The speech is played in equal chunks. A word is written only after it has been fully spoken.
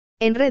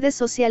En redes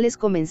sociales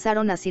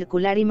comenzaron a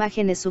circular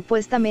imágenes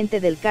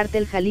supuestamente del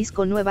Cártel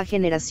Jalisco Nueva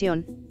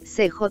Generación,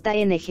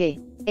 CJNG,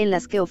 en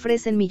las que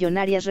ofrecen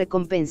millonarias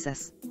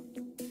recompensas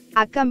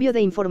a cambio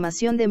de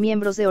información de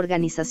miembros de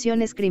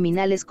organizaciones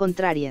criminales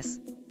contrarias.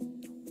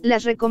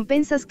 Las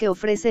recompensas que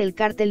ofrece el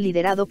cártel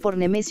liderado por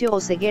Nemesio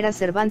Oseguera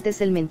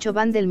Cervantes el Mencho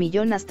van del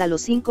millón hasta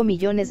los 5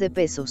 millones de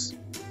pesos.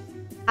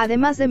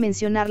 Además de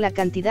mencionar la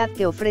cantidad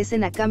que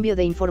ofrecen a cambio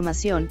de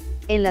información,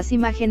 en las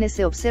imágenes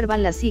se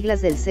observan las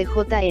siglas del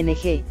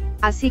CJNG,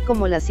 así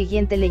como la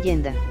siguiente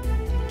leyenda.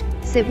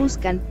 Se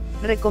buscan,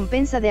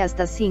 recompensa de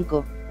hasta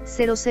 5,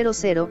 000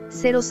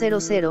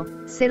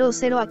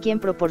 a quien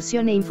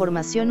proporcione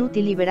información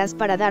útil y veraz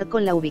para dar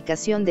con la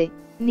ubicación de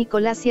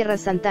Nicolás Sierra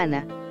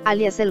Santana,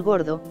 alias El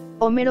Gordo,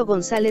 Homero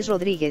González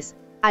Rodríguez,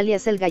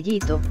 alias El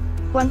Gallito,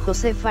 Juan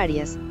José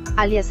Farias,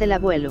 alias El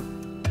Abuelo.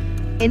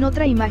 En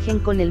otra imagen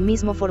con el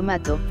mismo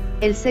formato,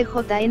 el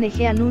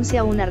CJNG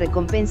anuncia una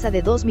recompensa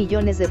de 2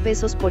 millones de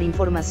pesos por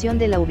información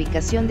de la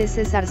ubicación de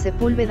César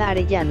Sepúlveda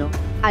Arellano,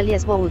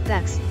 alias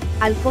Boutax,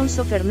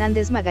 Alfonso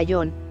Fernández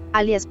Magallón,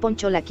 alias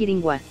Poncho la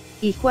Quiringua,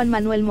 y Juan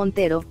Manuel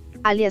Montero,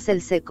 alias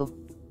El Seco.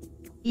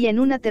 Y en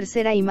una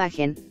tercera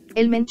imagen,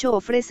 el Mencho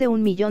ofrece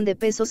 1 millón de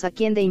pesos a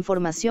quien de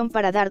información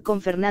para dar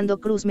con Fernando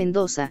Cruz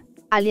Mendoza,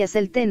 alias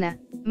El Tena,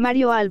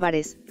 Mario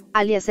Álvarez,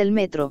 alias El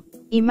Metro,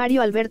 y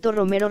Mario Alberto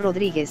Romero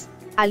Rodríguez,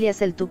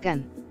 alias El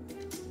Tucán.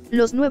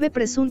 Los 9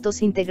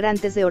 presuntos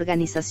integrantes de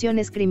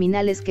organizaciones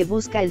criminales que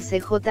busca el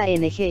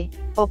CJNG,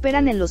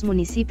 operan en los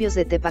municipios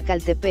de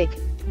Tepacaltepec,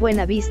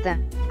 Buenavista,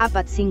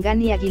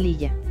 Apatzingán y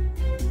Aguililla.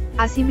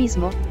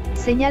 Asimismo,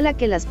 señala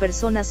que las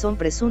personas son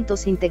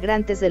presuntos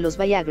integrantes de los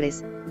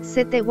Vallagres,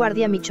 CT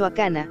Guardia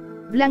Michoacana,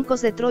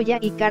 Blancos de Troya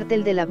y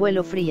Cártel del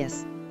Abuelo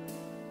Frías.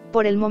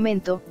 Por el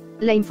momento,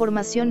 la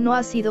información no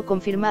ha sido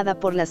confirmada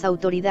por las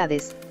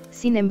autoridades,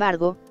 sin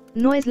embargo,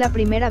 no es la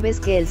primera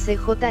vez que el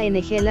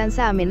CJNG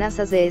lanza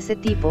amenazas de ese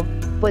tipo,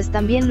 pues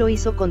también lo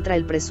hizo contra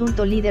el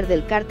presunto líder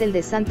del cártel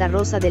de Santa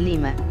Rosa de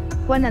Lima,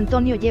 Juan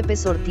Antonio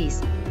Yepes Ortiz,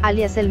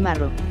 alias El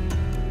Marro.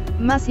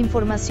 Más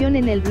información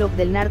en el blog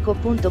del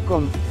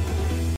narco.com.